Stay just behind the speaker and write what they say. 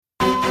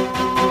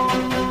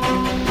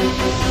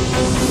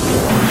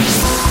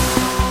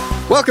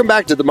Welcome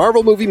back to the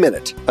Marvel Movie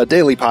Minute, a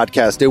daily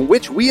podcast in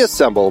which we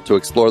assemble to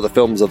explore the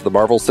films of the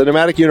Marvel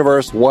Cinematic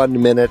Universe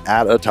 1 minute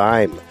at a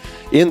time.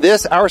 In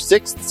this, our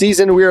 6th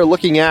season, we are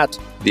looking at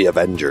The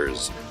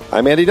Avengers.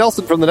 I'm Andy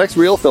Nelson from the Next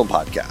Reel Film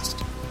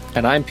Podcast.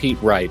 And I'm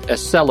Pete Wright, a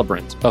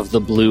celebrant of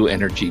the blue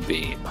energy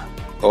beam.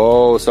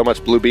 Oh, so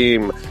much blue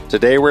beam.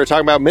 Today we're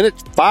talking about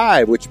minute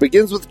 5, which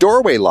begins with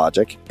doorway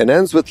logic and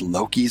ends with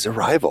Loki's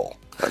arrival.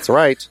 That's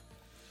right.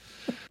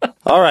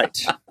 All right.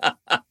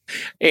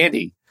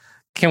 Andy,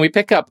 can we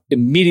pick up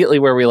immediately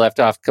where we left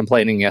off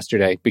complaining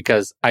yesterday?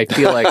 Because I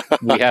feel like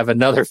we have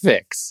another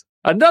fix.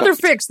 Another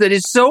fix that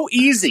is so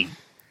easy.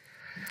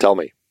 Tell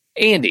me.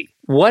 Andy,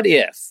 what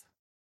if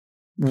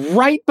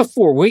right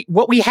before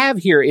what we have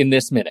here in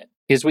this minute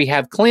is we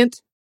have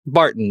Clint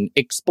Barton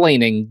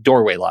explaining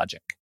doorway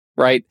logic,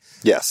 right?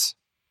 Yes.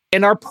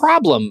 And our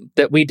problem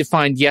that we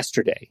defined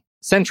yesterday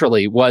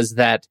centrally was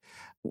that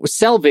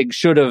Selvig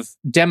should have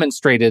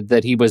demonstrated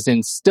that he was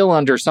still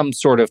under some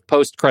sort of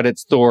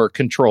post-credits Thor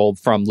control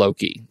from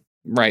Loki,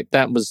 right?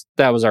 That was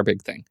our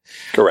big thing.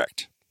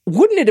 Correct.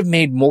 Wouldn't it have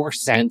made more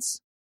sense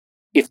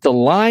if the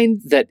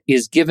line that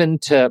is given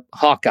to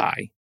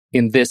Hawkeye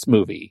in this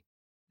movie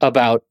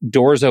about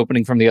doors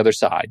opening from the other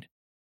side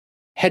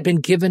had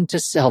been given to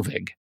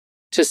Selvig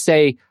to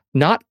say,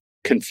 not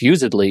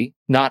confusedly,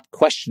 not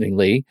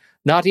questioningly,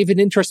 not even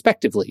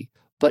introspectively,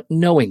 but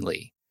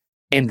knowingly.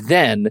 And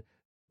then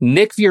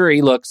Nick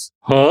Fury looks,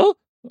 huh?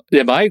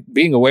 Am I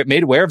being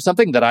made aware of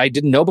something that I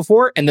didn't know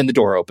before? And then the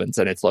door opens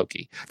and it's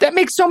Loki. That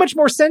makes so much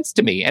more sense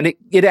to me. And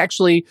it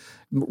actually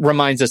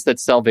reminds us that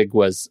Selvig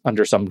was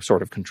under some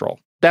sort of control.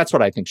 That's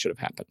what I think should have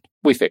happened.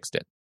 We fixed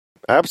it.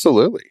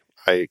 Absolutely.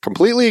 I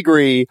completely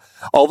agree.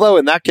 Although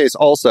in that case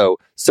also,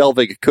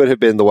 Selvig could have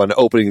been the one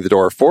opening the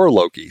door for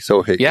Loki.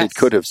 So it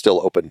could have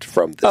still opened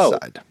from this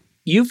side.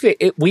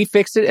 We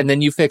fixed it and then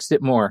you fixed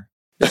it more.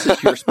 This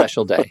is your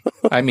special day.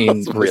 I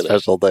mean, really.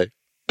 Special day.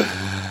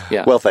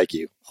 Yeah. Well, thank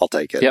you. I'll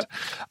take it.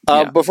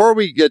 Yep. Before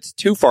we get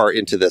too far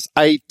into this,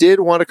 I did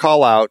want to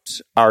call out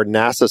our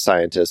NASA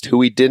scientist, who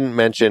we didn't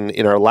mention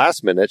in our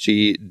last minute.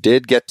 She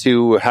did get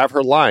to have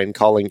her line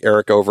calling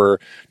Eric over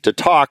to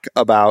talk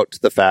about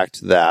the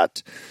fact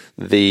that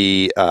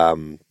the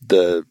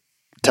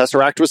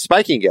Tesseract was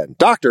spiking again.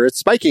 Doctor, it's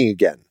spiking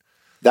again.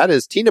 That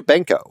is Tina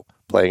Benko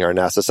playing our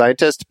NASA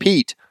scientist.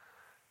 Pete,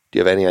 do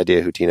you have any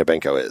idea who Tina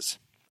Benko is?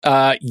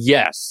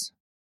 Yes.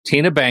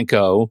 Tina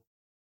Benko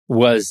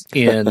was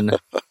in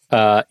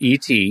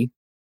E.T.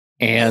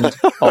 and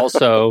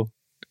also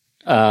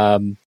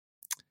Around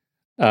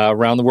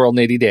the World in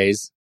 80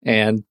 Days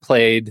and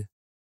played...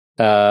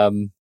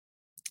 No,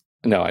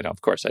 I don't. Of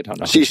course, I don't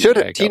know.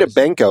 Tina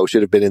Benko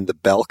should have been in the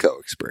Belko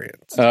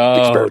Experiment.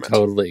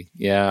 Totally.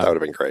 Yeah. That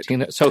would have been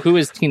great. So who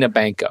is Tina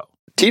Benko?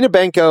 Tina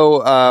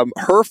Benko,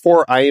 her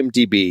 4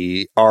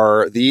 IMDb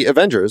are The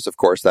Avengers, of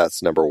course,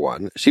 that's number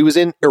 1. She was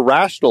in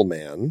Irrational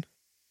Man.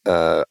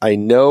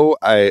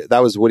 That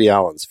was Woody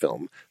Allen's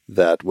film.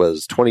 That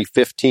was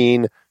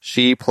 2015.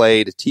 She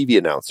played a TV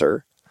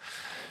announcer.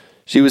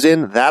 She was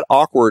in That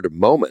Awkward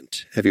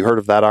Moment. Have you heard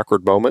of That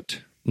Awkward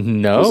Moment?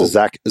 No. It was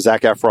a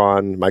Zac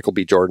Efron, Michael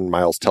B. Jordan,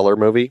 Miles Teller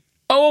movie.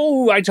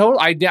 Oh, I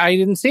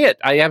didn't see it.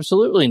 I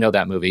absolutely know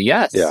that movie.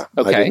 Yes. Yeah.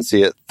 Okay. I didn't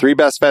see it. 3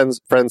 best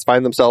friends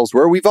find themselves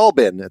where we've all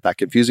been at that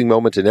confusing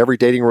moment in every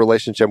dating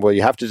relationship where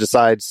you have to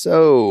decide,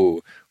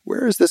 so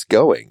where is this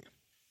going?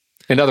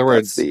 In other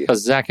words, a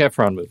Zac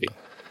Efron movie.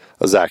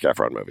 A Zac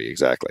Efron movie,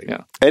 exactly.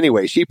 Yeah.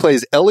 Anyway, she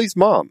plays Ellie's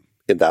mom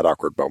in That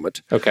Awkward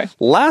Moment. Okay.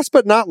 Last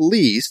but not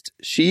least,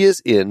 she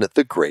is in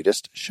The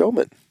Greatest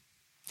Showman.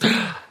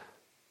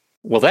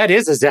 Well, that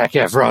is a Zac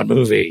Efron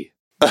movie.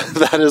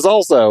 That is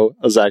also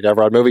a Zac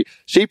Efron movie.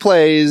 She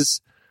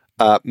plays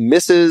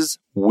Mrs.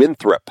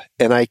 Winthrop,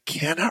 and I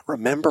cannot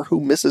remember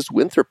who Mrs.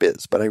 Winthrop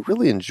is, but I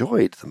really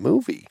enjoyed the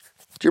movie.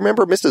 Do you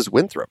remember Mrs.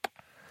 Winthrop?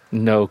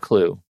 No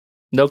clue.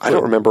 No clue. I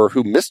don't remember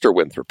who Mr.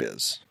 Winthrop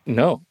is.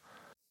 No.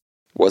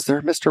 Was there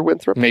a Mr.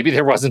 Winthrop? Maybe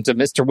there wasn't a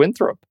Mr.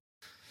 Winthrop.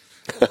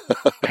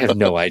 I have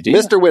no idea.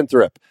 Mr.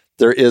 Winthrop.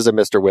 There is a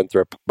Mr.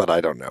 Winthrop, but I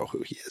don't know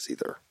who he is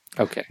either.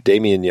 Okay.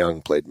 Damian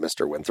Young played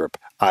Mr. Winthrop.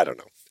 I don't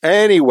know.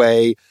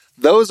 Anyway,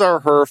 those are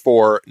her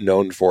 4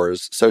 known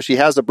fors. So she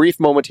has a brief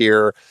moment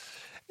here,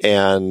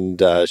 and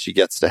she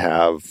gets to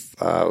have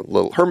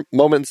her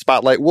moment in the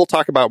spotlight. We'll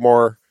talk about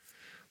more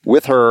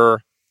with her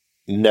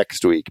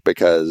next week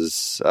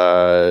because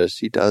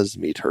she does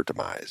meet her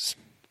demise.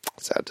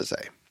 Sad to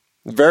say.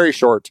 Very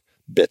short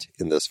bit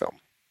in this film.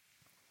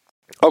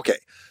 Okay.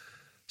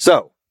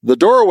 So the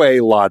doorway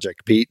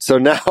logic, Pete. So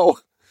now,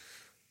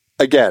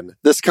 again,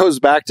 this goes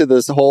back to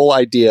this whole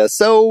idea.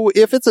 So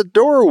if it's a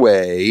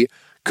doorway,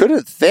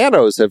 couldn't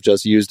Thanos have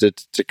just used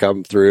it to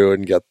come through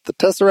and get the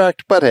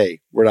Tesseract? But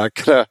hey, we're not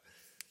gonna.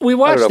 We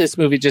watched this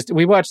movie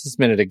we watched this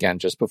minute again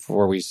just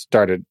before we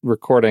started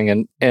recording,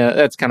 and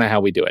that's kind of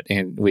how we do it.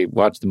 And we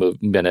watched the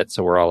minute,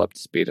 so we're all up to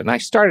speed. And I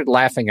started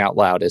laughing out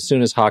loud as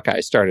soon as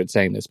Hawkeye started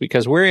saying this,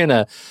 because we're in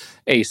a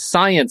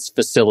science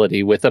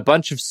facility with a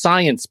bunch of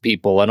science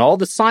people, and all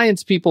the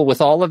science people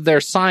with all of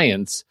their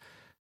science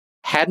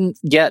hadn't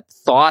yet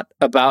thought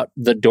about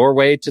the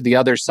doorway to the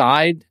other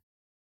side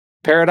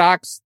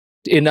paradox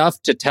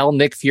enough to tell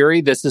Nick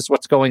Fury this is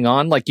what's going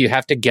on? Like, you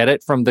have to get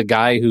it from the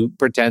guy who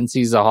pretends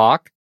he's a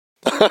hawk?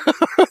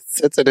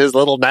 Sits in his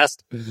little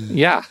nest.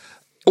 Yeah.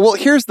 Well,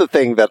 here's the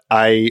thing that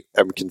I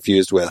am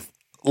confused with.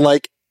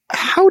 Like,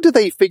 how do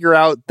they figure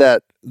out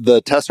that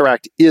the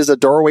Tesseract is a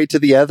doorway to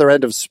the other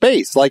end of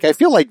space? Like, I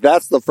feel like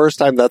that's the first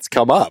time that's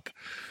come up.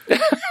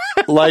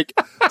 Like...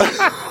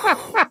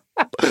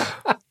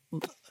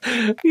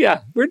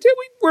 Yeah, we're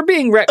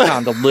being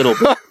retconned a little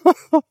bit.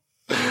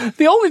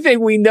 The only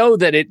thing we know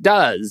that it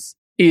does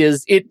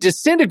is it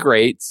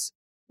disintegrates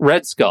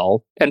Red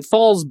Skull and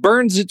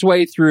burns its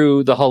way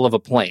through the hull of a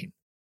plane.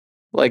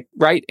 Like,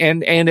 right?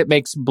 And it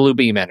makes blue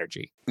beam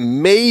energy.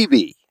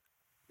 Maybe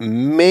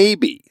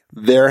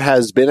there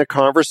has been a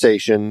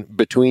conversation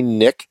between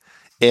Nick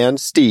and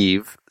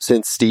Steve,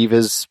 since Steve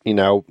is,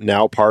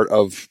 now part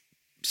of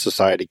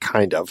society,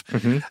 kind of.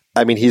 Mm-hmm.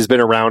 I mean, he's been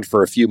around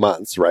for a few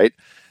months, right?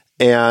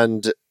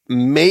 And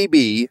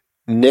maybe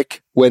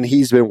Nick, when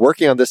he's been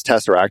working on this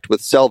Tesseract with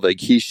Selvig,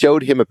 he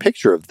showed him a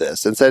picture of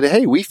this and said,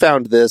 hey, we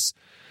found this,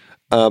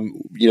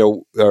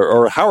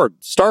 or Howard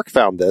Stark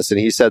found this,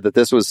 and he said that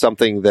this was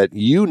something that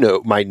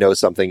might know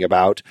something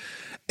about.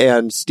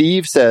 And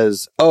Steve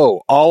says,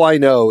 oh, all I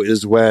know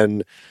is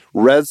when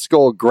Red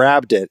Skull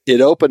grabbed it, it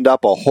opened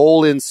up a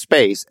hole in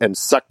space and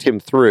sucked him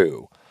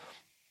through.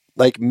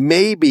 Like,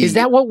 maybe... Is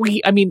that what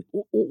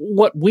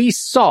we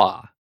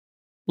saw?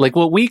 Like,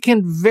 what we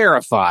can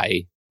verify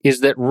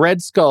is that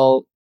Red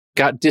Skull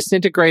got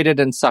disintegrated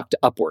and sucked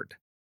upward,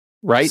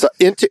 right? So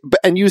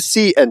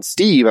and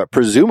Steve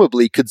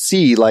presumably could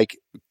see, like,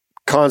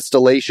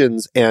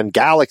 constellations and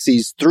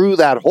galaxies through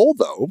that hole,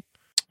 though.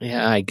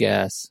 Yeah, I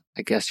guess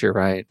you're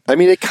right. I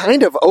mean, it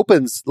kind of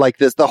opens like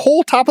this. The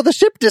whole top of the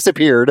ship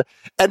disappeared,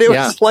 and it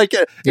was like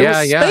it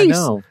was space. I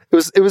know.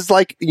 It was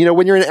like,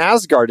 when you're in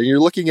Asgard and you're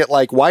looking at,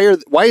 like, why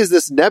is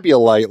this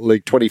nebula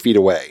like 20 feet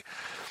away?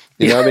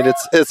 I mean,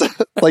 it's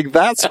like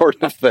that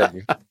sort of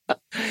thing.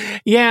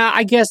 Yeah,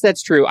 I guess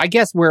that's true. I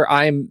guess where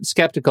I'm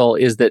skeptical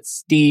is that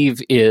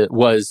Steve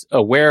was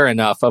aware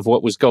enough of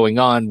what was going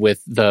on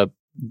with the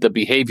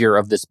behavior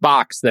of this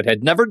box that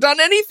had never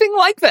done anything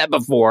like that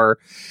before,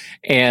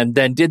 and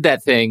then did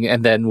that thing,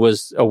 and then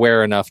was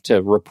aware enough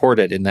to report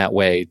it in that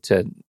way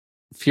to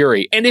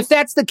Fury. And if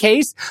that's the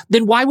case,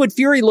 then why would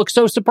Fury look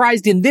so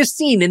surprised in this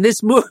scene, in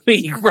this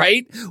movie,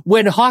 right?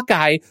 When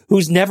Hawkeye,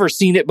 who's never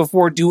seen it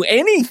before do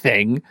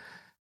anything,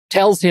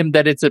 tells him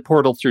that it's a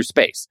portal through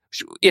space.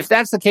 If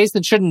that's the case,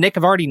 then shouldn't Nick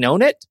have already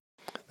known it?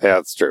 Yeah,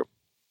 that's true.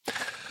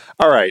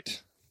 All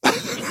right.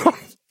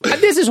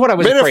 This is what I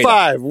was minute afraid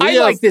 5. of. I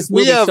like this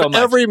movie so much.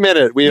 Every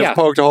minute we have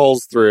poked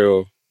holes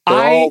through.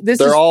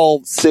 They're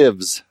all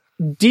sieves.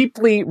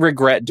 Deeply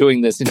regret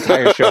doing this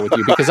entire show with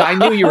you, because I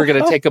knew you were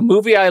going to take a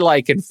movie I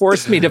like and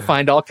force me to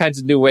find all kinds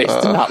of new ways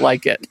to not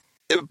like it.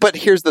 But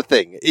here's the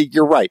thing.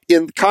 You're right.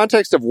 In the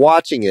context of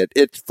watching it,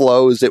 it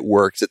flows, it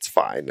works, it's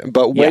fine.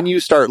 But when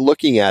you start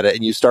looking at it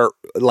and you start,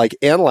 like,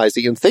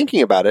 analyzing and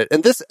thinking about it,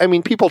 and this, I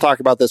mean, people talk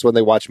about this when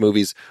they watch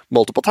movies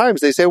multiple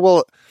times. They say,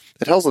 well,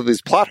 it tells us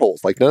these plot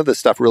holes. Like, none of this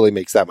stuff really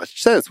makes that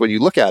much sense when you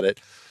look at it.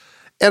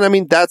 And I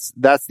mean, that's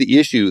the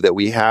issue that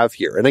we have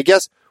here. And I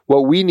guess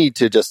what we need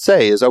to just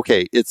say is,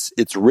 okay, it's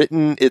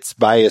written, it's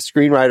by a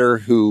screenwriter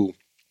who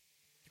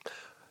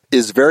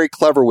is very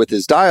clever with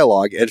his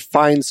dialogue and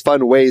finds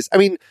fun ways. I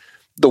mean,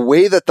 the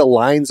way that the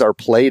lines are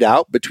played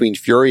out between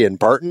Fury and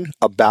Barton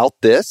about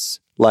this,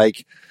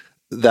 like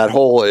that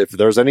whole, if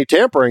there's any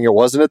tampering, it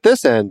wasn't at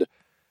this end.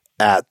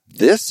 At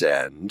this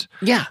end.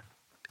 Yeah.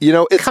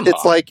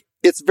 It's like,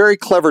 it's very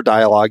clever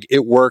dialogue.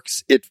 It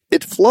works.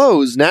 It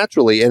flows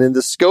naturally. And in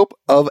the scope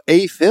of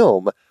a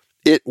film,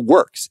 it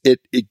works.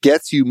 It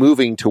gets you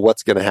moving to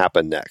what's going to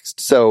happen next.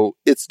 So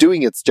it's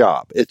doing its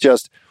job. It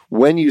just,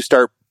 when you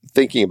start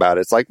thinking about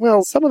it, it's like,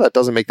 well, some of that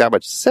doesn't make that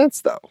much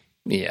sense, though.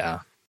 Yeah.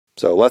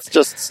 So let's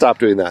just stop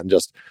doing that and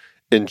just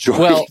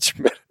enjoy each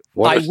minute.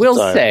 I will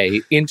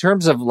say, in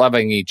terms of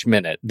loving each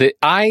minute, that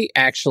I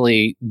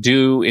actually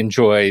do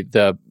enjoy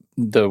the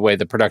way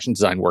the production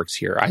design works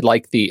here. I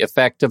like the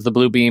effect of the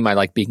blue beam. I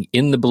like being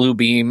in the blue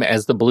beam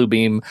as the blue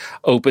beam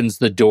opens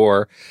the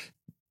door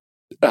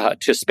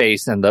to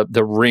space and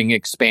the ring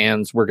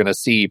expands. We're going to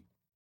see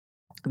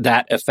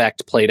that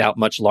effect played out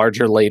much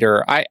larger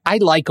later. I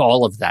like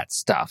all of that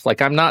stuff.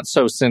 Like, I'm not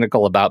so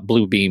cynical about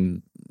blue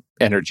beam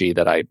energy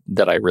that I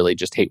really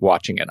just hate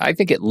watching it. I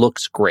think it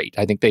looks great.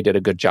 I think they did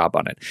a good job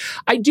on it.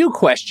 I do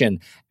question,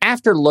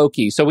 after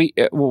Loki, so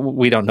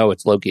we don't know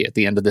it's Loki at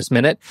the end of this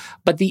minute,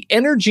 but the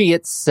energy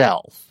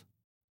itself,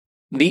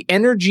 the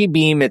energy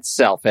beam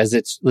itself, as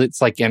it's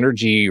like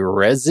energy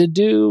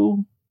residue.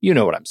 You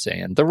know what I'm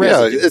saying? The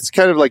residue. Yeah, it's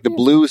kind of like the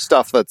blue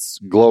stuff that's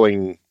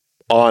glowing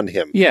on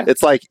him. Yeah.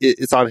 It's like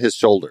it's on his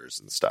shoulders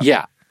and stuff.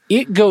 Yeah.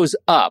 It goes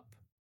up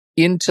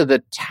into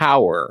the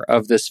tower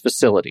of this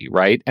facility,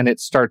 right? And it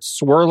starts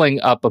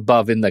swirling up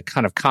above in the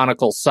kind of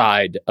conical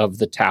side of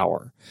the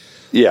tower.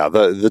 Yeah,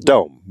 the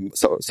dome.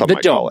 So some the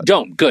might call it.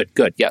 Dome. Good.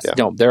 Yes, yeah.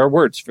 Dome. There are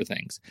words for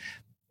things.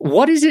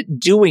 what is it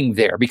doing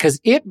there? Because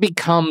it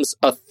becomes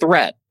a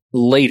threat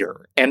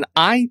later. And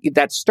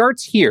that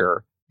starts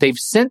here. They've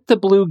sent the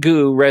blue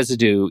goo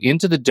residue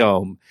into the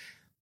dome,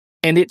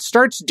 and it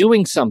starts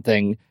doing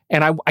something.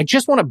 And I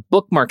just want to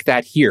bookmark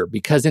that here,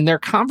 because in their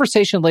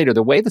conversation later,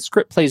 the way the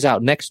script plays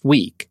out next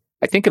week,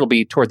 I think it'll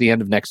be toward the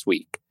end of next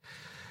week,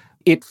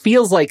 it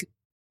feels like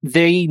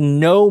they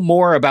know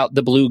more about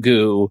the blue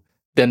goo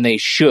than they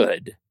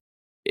should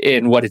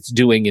in what it's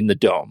doing in the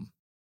dome.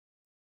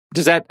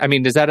 Is that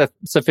a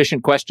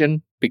sufficient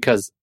question?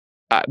 Because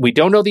we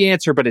don't know the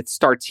answer, but it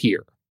starts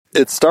here.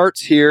 It starts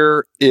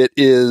here. It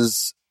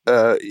is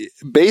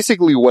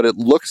basically what it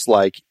looks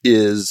like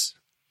is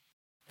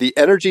the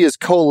energy is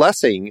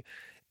coalescing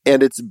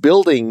and it's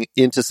building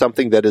into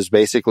something that is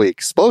basically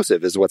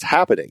explosive is what's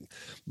happening.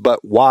 But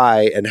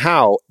why and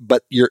how?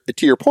 But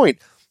to your point,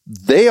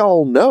 they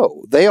all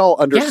know. They all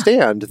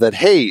understand that,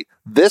 hey,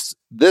 this,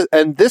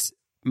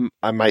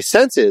 my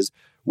sense is,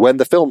 when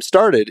the film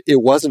started,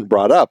 it wasn't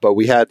brought up, but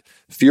we had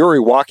Fury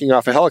walking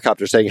off a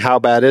helicopter saying, how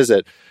bad is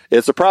it?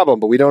 It's a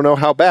problem, but we don't know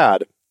how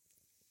bad.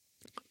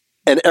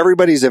 And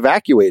everybody's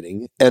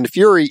evacuating. And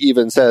Fury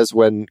even says,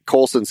 when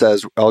Coulson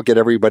says, I'll get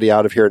everybody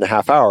out of here in a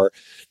half hour,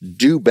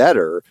 do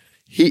better.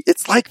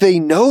 It's like they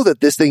know that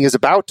this thing is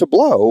about to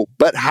blow,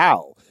 but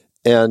how?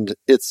 And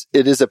it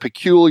is a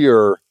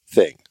peculiar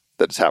thing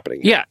that's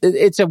happening. Yeah,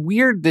 it's a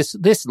weird,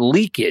 this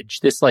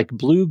leakage, this like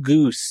blue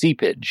goo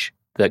seepage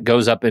that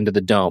goes up into the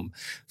dome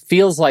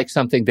feels like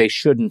something they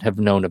shouldn't have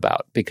known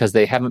about, because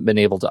they haven't been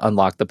able to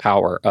unlock the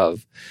power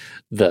of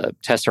the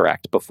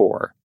Tesseract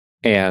before.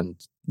 And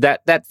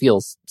that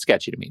feels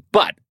sketchy to me.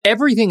 But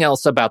everything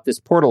else about this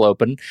portal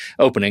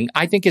opening,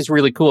 I think is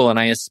really cool. And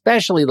I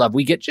especially love,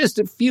 we get just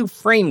a few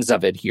frames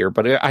of it here,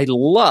 but I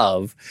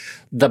love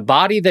the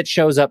body that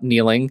shows up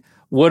kneeling.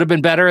 Would have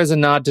been better as a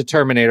nod to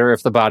Terminator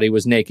if the body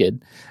was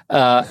naked.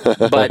 But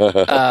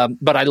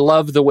I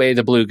love the way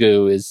the blue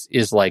goo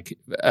is like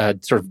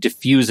sort of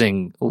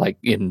diffusing like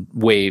in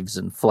waves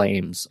and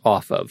flames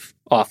off of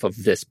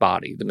this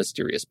body, the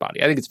mysterious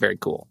body. I think it's very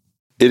cool.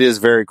 It is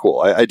very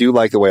cool. I do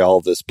like the way all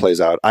of this plays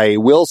out. I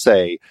will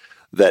say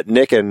that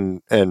Nick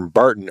and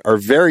Barton are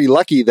very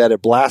lucky that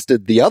it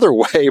blasted the other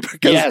way,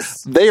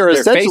 because they are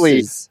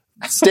essentially faces.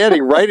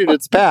 Standing right in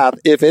its path.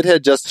 If it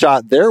had just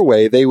shot their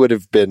way, they would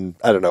have been,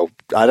 I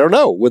don't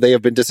know. Would they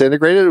have been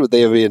disintegrated? Would they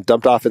have been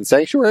dumped off in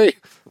Sanctuary?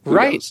 Who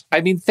knows?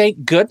 I mean,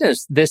 thank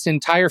goodness this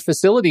entire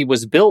facility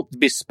was built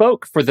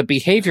bespoke for the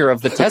behavior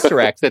of the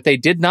Tesseract that they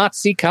did not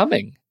see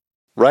coming.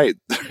 Right.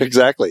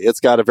 Exactly.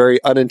 It's got a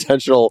very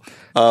unintentional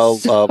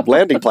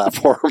landing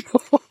platform.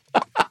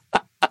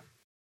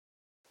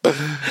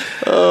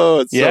 Oh,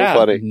 it's so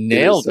funny.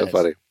 Nailed it. So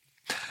funny.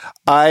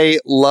 I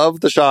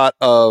love the shot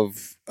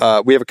of,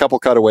 we have a couple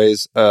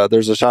cutaways.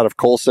 There's a shot of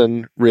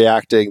Coulson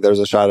reacting. There's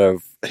a shot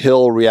of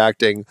Hill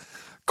reacting.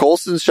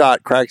 Coulson's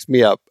shot cracks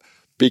me up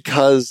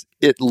because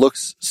it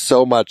looks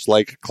so much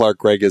like Clark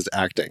Gregg is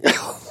acting.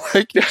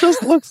 Like, it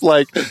just looks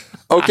like,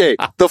 okay,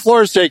 the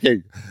floor is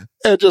shaking.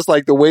 And just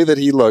like the way that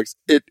he looks,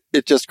 it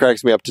just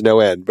cracks me up to no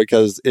end,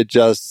 because it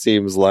just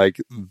seems like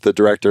the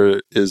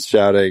director is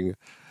shouting,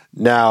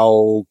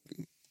 now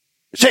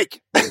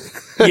shake.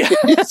 Yeah.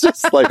 It's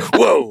just like,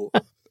 whoa.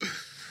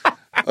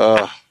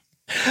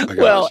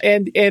 Well,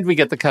 and we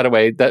get the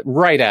cutaway that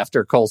right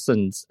after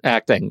Coulson's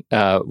acting,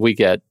 we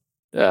get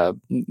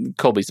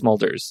Colby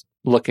Smulders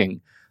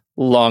looking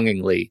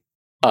longingly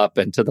up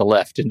and to the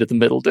left into the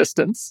middle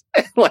distance.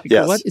 Like,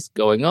 what is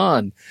going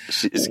on?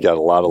 She's got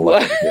a lot of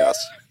love, yes.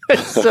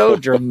 It's so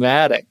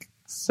dramatic.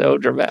 So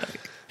dramatic.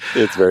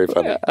 It's very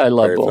funny. I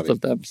love both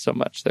of them so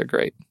much. They're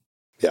great.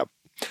 Yeah.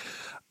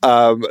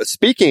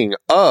 Speaking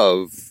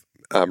of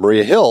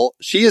Maria Hill,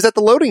 she is at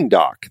the loading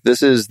dock.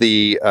 This is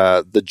the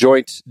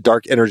Joint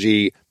Dark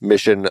Energy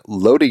Mission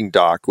loading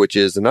dock, which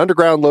is an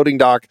underground loading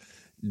dock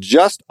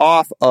just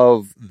off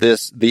of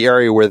the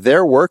area where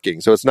they're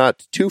working. So it's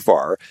not too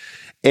far.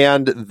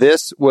 And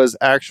this was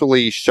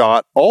actually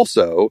shot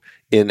also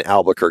in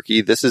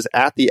Albuquerque. This is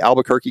at the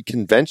Albuquerque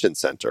Convention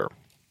Center.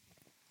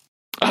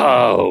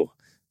 Oh,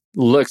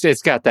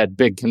 it's got that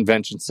big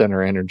convention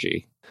center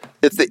energy.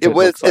 It's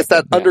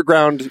that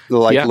underground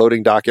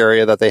loading dock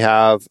area that they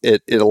have.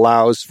 It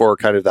allows for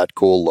kind of that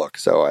cool look.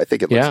 So I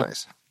think it looks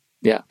nice.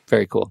 Yeah,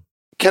 very cool.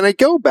 Can I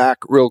go back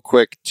real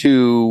quick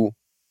to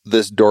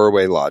this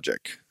doorway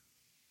logic?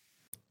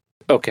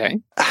 Okay.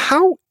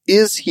 How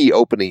is he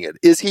opening it?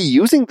 Is he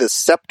using the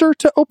scepter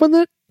to open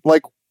it?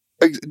 Like,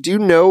 do you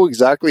know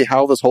exactly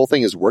how this whole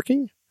thing is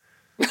working?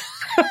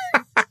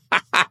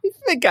 I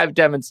think I've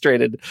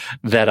demonstrated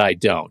that I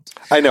don't.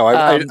 I know.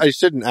 I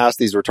shouldn't ask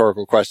these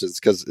rhetorical questions,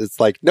 because it's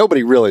like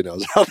nobody really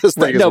knows how this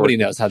thing is working. Nobody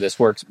knows how this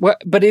works. Well,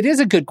 but it is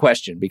a good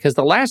question, because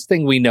the last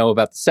thing we know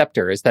about the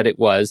scepter is that it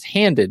was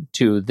handed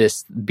to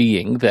this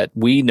being that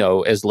we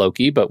know as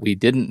Loki, but we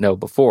didn't know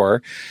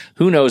before.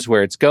 Who knows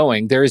where it's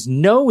going? There is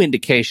no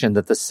indication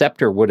that the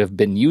scepter would have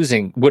been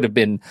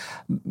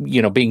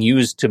being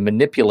used to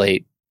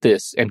manipulate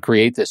this and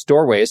create this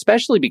doorway,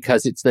 especially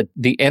because it's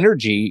the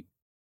energy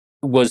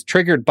was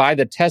triggered by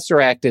the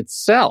Tesseract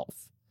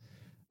itself.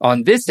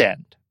 on this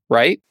end,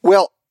 right?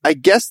 Well, I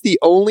guess the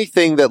only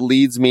thing that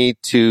leads me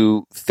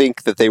to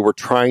think that they were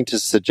trying to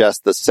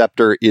suggest the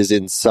scepter is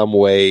in some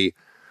way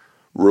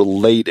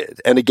related.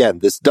 And again,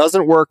 this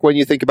doesn't work when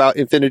you think about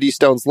Infinity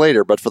Stones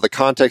later, but for the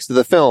context of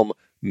the film,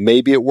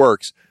 maybe it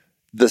works.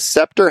 The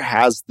scepter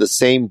has the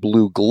same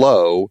blue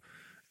glow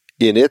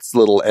in its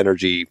little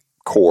energy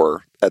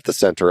core at the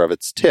center of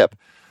its tip,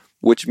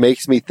 which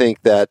makes me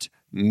think that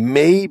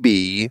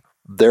maybe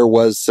there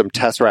was some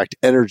Tesseract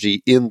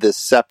energy in this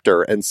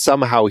scepter, and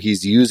somehow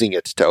he's using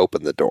it to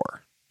open the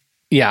door.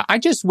 Yeah, I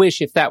just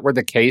wish if that were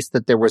the case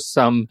that there was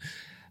some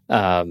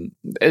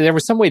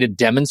way to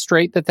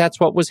demonstrate that that's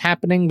what was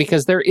happening,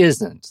 because there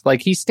isn't.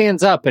 Like, he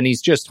stands up and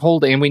he's just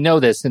holding, and we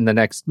know this in the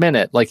next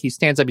minute, like he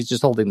stands up, he's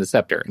just holding the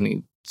scepter, and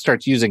he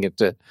starts using it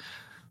to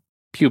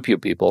pew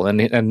people,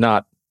 and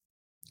not,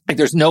 like,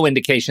 there's no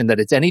indication that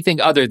it's anything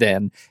other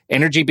than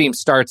energy beam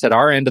starts at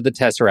our end of the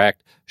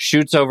Tesseract,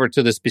 shoots over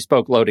to this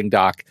bespoke loading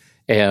dock,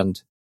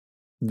 and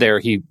there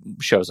he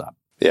shows up.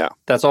 Yeah.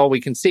 That's all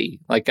we can see.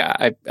 Like,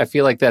 I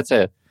feel like that's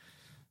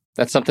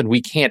something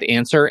we can't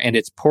answer, and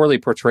it's poorly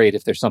portrayed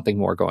if there's something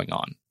more going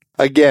on.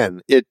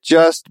 Again, it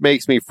just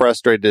makes me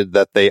frustrated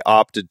that they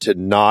opted to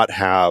not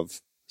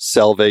have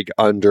Selvig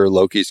under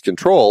Loki's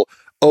control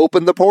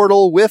open the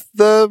portal with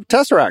the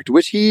Tesseract,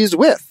 which he's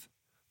with.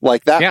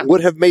 Like, that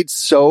would have made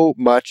so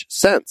much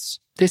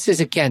sense. This is,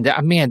 again,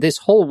 man, this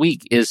whole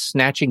week is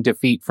snatching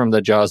defeat from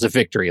the jaws of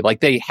victory. Like,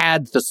 they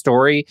had the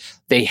story,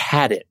 they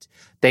had it,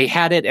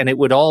 and it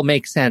would all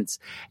make sense.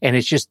 And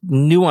it's just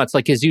nuance.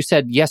 Like, as you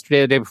said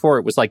yesterday, or the day before,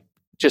 it was like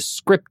just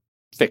script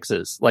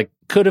fixes. Like,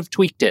 could have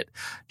tweaked it.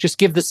 Just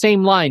give the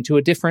same line to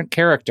a different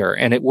character,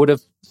 and it would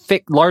have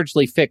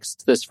largely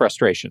fixed this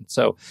frustration.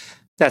 So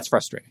that's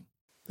frustrating.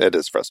 It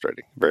is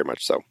frustrating, very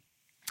much so.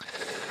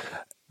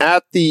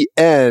 At the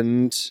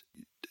end,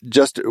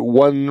 just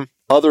one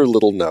other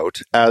little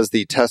note, as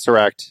the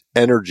Tesseract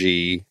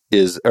energy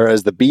as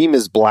the beam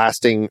is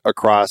blasting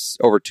across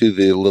over to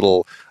the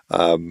little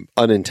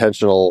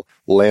unintentional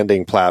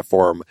landing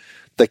platform,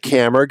 the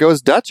camera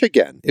goes Dutch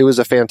again. It was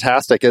a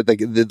fantastic,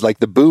 like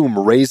the boom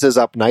raises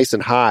up nice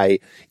and high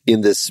in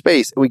this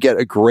space, and we get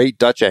a great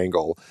Dutch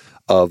angle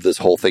of this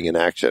whole thing in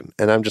action.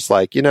 And I'm just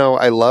like,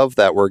 I love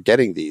that we're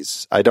getting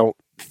these. I don't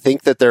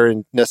think that they're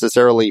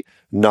necessarily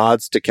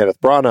nods to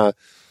Kenneth Branagh,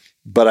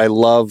 but I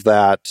love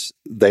that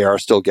they are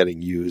still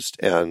getting used.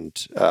 And,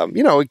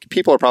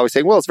 people are probably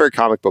saying, well, it's very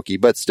comic booky,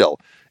 but still,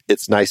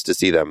 it's nice to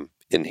see them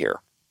in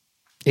here.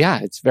 Yeah,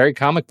 it's very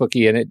comic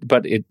booky,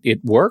 but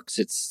it works.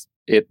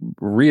 It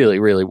really,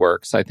 really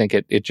works. I think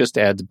it just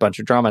adds a bunch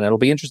of drama, and it'll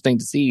be interesting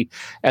to see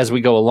as we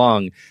go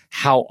along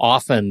how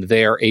often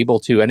they're able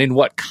to, and in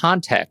what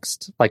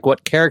context, like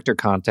what character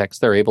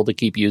context they're able to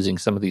keep using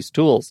some of these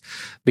tools.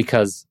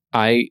 Because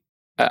I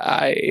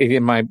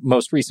in my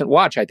most recent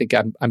watch, I think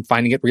I'm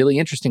finding it really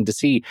interesting to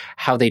see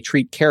how they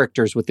treat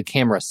characters with the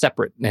camera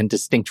separate and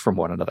distinct from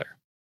one another.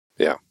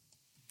 Yeah.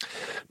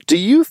 Do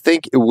you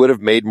think it would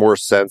have made more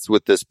sense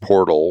with this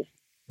portal,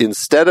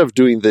 instead of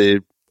doing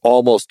the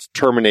almost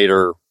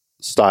Terminator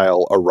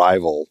style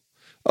arrival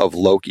of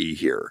Loki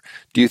here?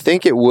 Do you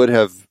think it would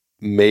have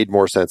made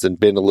more sense and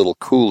been a little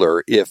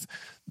cooler if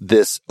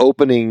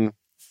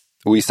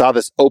we saw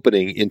this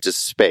opening into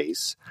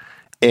space,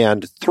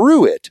 and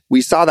through it,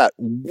 we saw that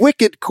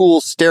wicked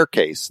cool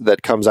staircase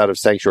that comes out of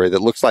Sanctuary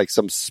that looks like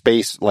some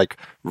space, like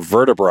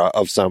vertebra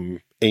of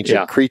some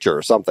ancient creature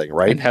or something,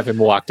 right? And have him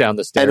walk down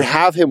the stairs.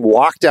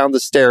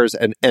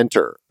 And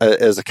enter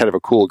as a kind of a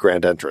cool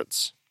grand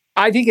entrance.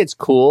 I think it's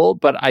cool,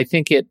 but I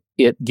think it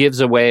gives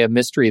away a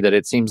mystery that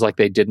it seems like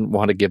they didn't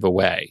want to give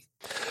away.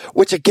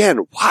 Which, again,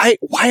 why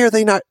are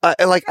they not,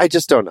 I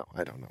just don't know.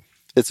 I don't know.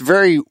 It's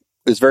very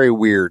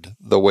weird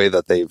the way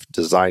that they've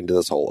designed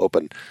this whole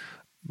open.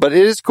 But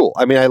it is cool.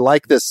 I mean, I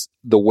like this,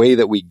 the way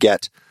that we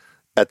get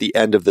at the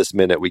end of this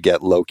minute, we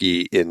get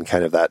Loki in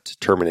kind of that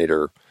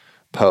Terminator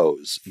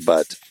pose.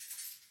 But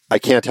I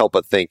can't help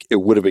but think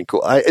it would have been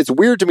cool. It's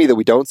weird to me that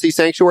we don't see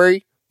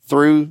Sanctuary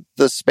through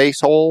the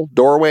space hole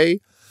doorway.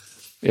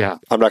 Yeah.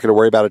 I'm not going to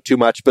worry about it too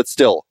much, but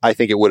still, I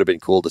think it would have been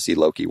cool to see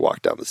Loki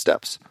walk down the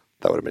steps.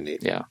 That would have been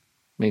neat. Yeah,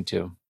 me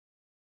too.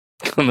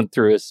 Coming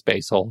through his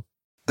space hole.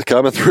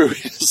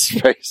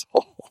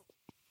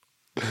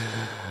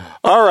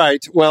 All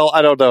right. Well,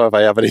 I don't know if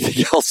I have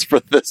anything else for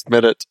this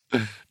minute.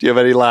 Do you have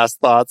any last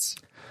thoughts?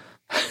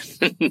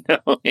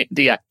 No,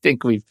 Andy. I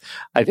think we've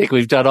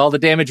done all the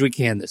damage we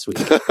can this week.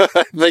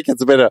 I think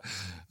it's been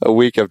a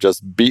week of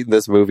just beating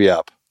this movie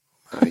up.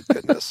 My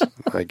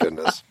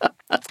goodness.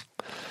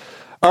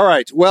 All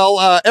right.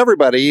 Well,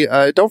 everybody,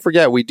 don't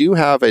forget, we do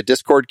have a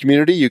Discord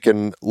community. You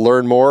can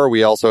learn more.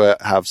 We also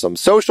have some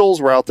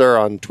socials. We're out there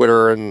on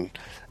Twitter and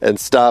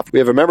stuff. We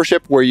have a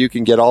membership where you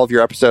can get all of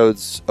your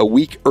episodes a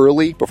week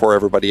early before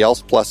everybody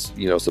else, plus,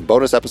 some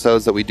bonus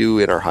episodes that we do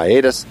in our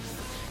hiatus.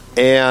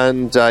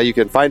 And you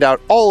can find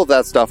out all of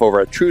that stuff over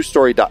at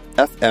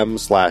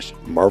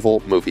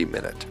truestory.fm/Marvel Movie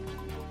Minute.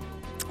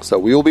 So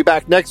we will be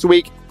back next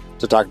week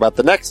to talk about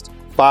the next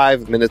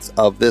 5 minutes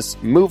of this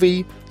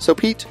movie. So,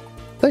 Pete,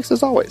 thanks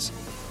as always.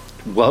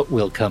 what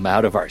will come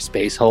out of our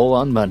space hole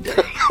on Monday.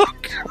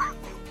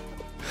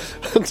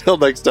 Until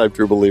next time,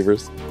 true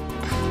believers.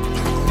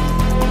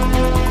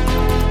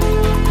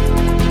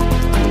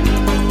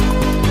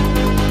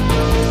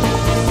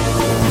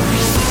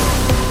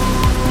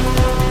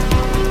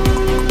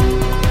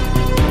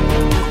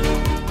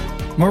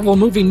 Marvel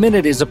Movie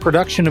Minute is a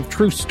production of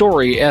True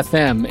Story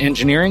FM,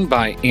 engineering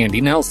by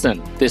Andy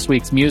Nelson. This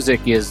week's music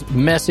is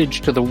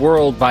Message to the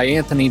World by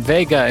Anthony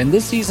Vega, and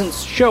this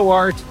season's show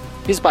art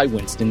is by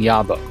Winston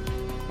Yabo.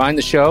 Find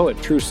the show at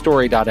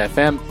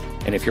truestory.fm,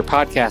 and if your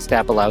podcast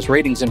app allows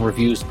ratings and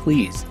reviews,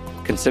 please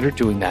consider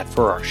doing that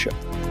for our show.